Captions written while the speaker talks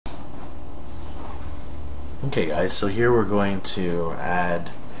Okay guys, so here we're going to add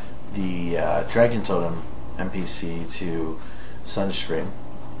the Dragon Totem NPC to Sunstream.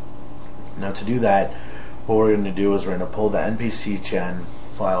 Now to do that, what we're going to do is we're going to pull the npcgen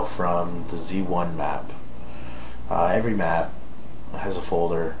file from the Z1 map. Every map has a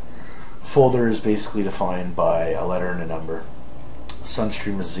folder. Folder is basically defined by a letter and a number.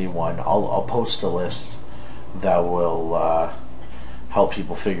 Sunstream is Z1. I'll post a list that will help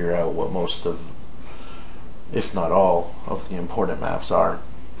people figure out what most of, if not all, of the important maps are.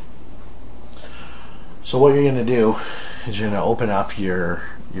 So what you're going to do is you're going to open up your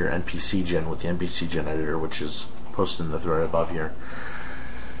npcgen with the npcgen editor, which is posted in the thread above here.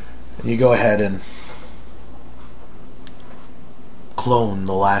 And you go ahead and clone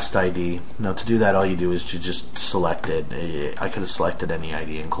the last ID. Now to do that, all you do is to just select it. I could have selected any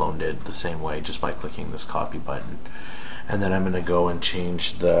ID and cloned it the same way just by clicking this copy button. And then I'm going to go and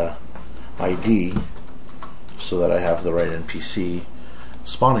change the ID so that I have the right NPC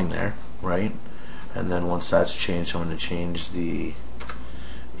spawning there, right? And then once that's changed, I'm going to change the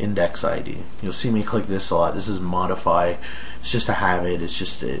index ID. You'll see me click this a lot. This is modify. It's just a habit. It's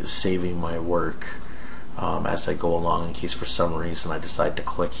just saving my work as I go along, in case for some reason I decide to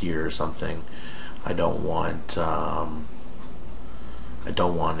click here or something. I don't want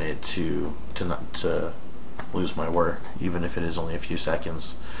it to lose my work, even if it is only a few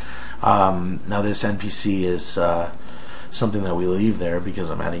seconds. Now this NPC is something that we leave there because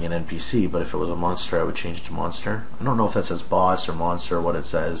I'm adding an NPC, but if it was a monster, I would change it to monster. I don't know if that says boss or monster or what it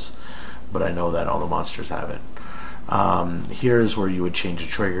says, but I know that all the monsters have it. Here is where you would change a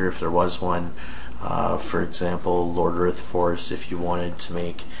trigger if there was one. For example, Lord Earth Force, if you wanted to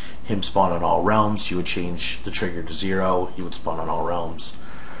make him spawn on all realms, you would change the trigger to 0. He would spawn on all realms.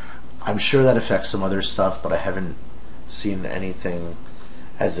 I'm sure that affects some other stuff, but I haven't seen anything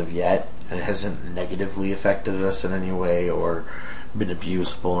as of yet, and it hasn't negatively affected us in any way or been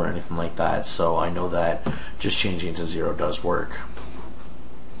abusable or anything like that, so I know that just changing to 0 does work.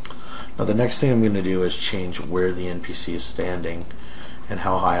 Now the next thing I'm going to do is change where the NPC is standing and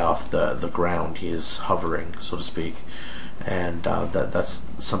how high off the ground he is hovering, so to speak. And that's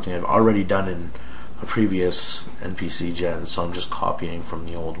something I've already done in a previous NPC gen, so I'm just copying from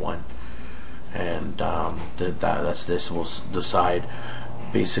the old one. And that's this. We'll decide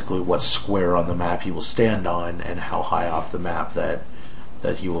basically what square on the map he will stand on and how high off the map that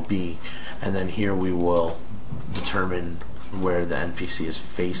he will be. And then here we will determine where the NPC is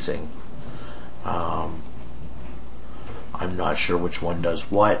facing. I'm not sure which one does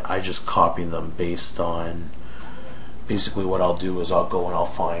what. I just copy them based on, basically what I'll do is I'll go and I'll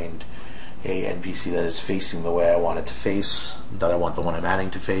find a NPC that is facing the way I want it to face, that I want the one I'm adding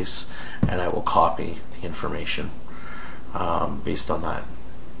to face, and I will copy the information based on that.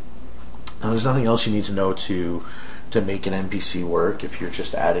 Now there's nothing else you need to know to make an NPC work. If you're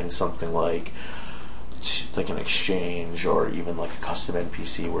just adding something like an exchange or even like a custom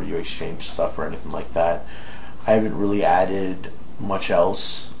NPC where you exchange stuff or anything like that, I haven't really added much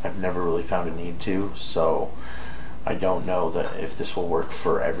else. I've never really found a need to, so I don't know that if this will work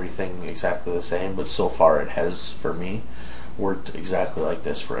for everything exactly the same, but so far it has for me worked exactly like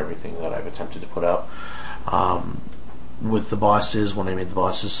this for everything that I've attempted to put out. With the bosses, when I made the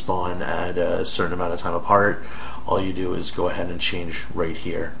bosses spawn at a certain amount of time apart, all you do is go ahead and change right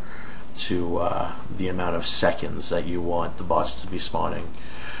here to the amount of seconds that you want the boss to be spawning.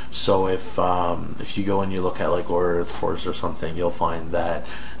 So if you go and you look at like Lord Earth Force or something, you'll find that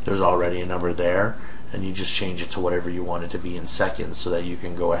there's already a number there, and you just change it to whatever you want it to be in seconds, so that you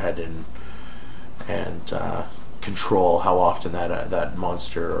can go ahead and control how often that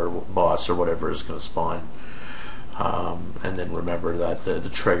monster or boss or whatever is going to spawn. And then remember that the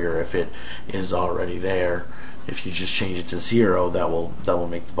trigger, if it is already there, if you just change it to 0, that will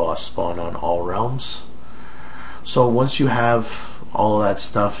make the boss spawn on all realms. So once you have all of that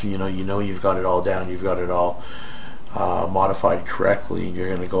stuff, you know you've got it all down, you've got it all modified correctly, you're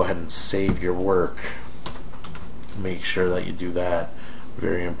going to go ahead and save your work. Make sure that you do that.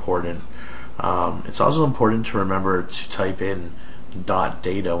 Very important. It's also important to remember to type in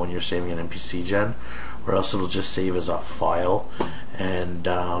 .data when you're saving an NPC gen, or else it'll just save as a file, and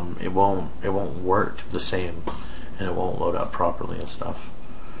it won't work the same, and it won't load up properly and stuff.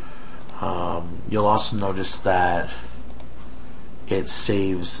 You'll also notice that it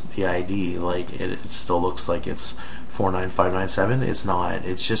saves the ID, like it still looks like it's 49597. It's not.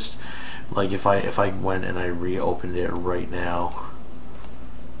 It's just like if I went and I reopened it right now,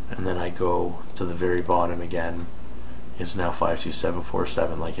 and then I go to the very bottom again, it's now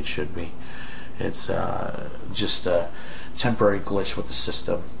 52747 like it should be. It's just a temporary glitch with the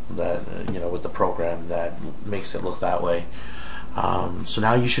system that with the program that makes it look that way. So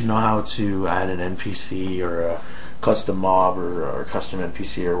now you should know how to add an NPC or a custom mob or a custom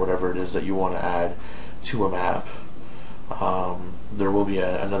NPC or whatever it is that you want to add to a map. There will be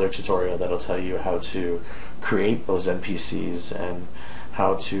another tutorial that'll tell you how to create those NPCs and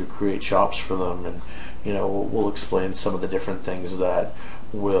how to create shops for them, and we'll explain some of the different things that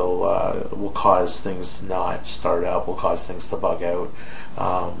will cause things to not start up, will cause things to bug out.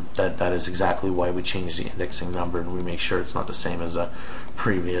 That is exactly why we change the indexing number, and we make sure it's not the same as a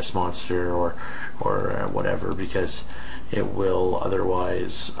previous monster or whatever, because it will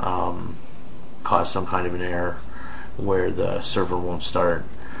otherwise cause some kind of an error where the server won't start.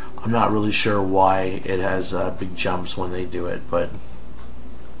 I'm not really sure why it has big jumps when they do it, but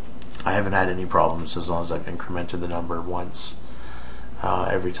I haven't had any problems as long as I've incremented the number once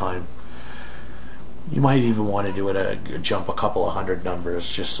every time. You might even want to do it jump a couple of hundred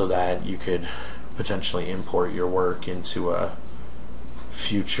numbers, just so that you could potentially import your work into a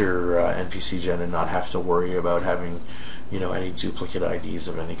future npcgen and not have to worry about having any duplicate IDs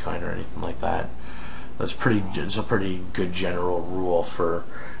of any kind or anything like that. It's a pretty good general rule for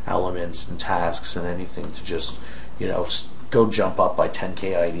elements and tasks and anything to just go jump up by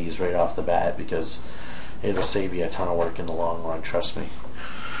 10k IDs right off the bat, because it'll save you a ton of work in the long run, trust me.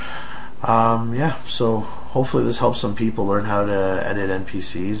 Yeah, so hopefully this helps some people learn how to edit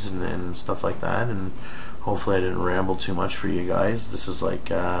NPCs and stuff like that, and hopefully I didn't ramble too much for you guys. This is like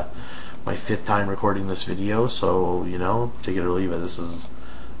my 5th time recording this video, so take it or leave it. This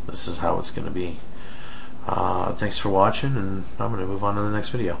is how it's going to be. Thanks for watching, and I'm going to move on to the next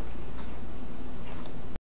video.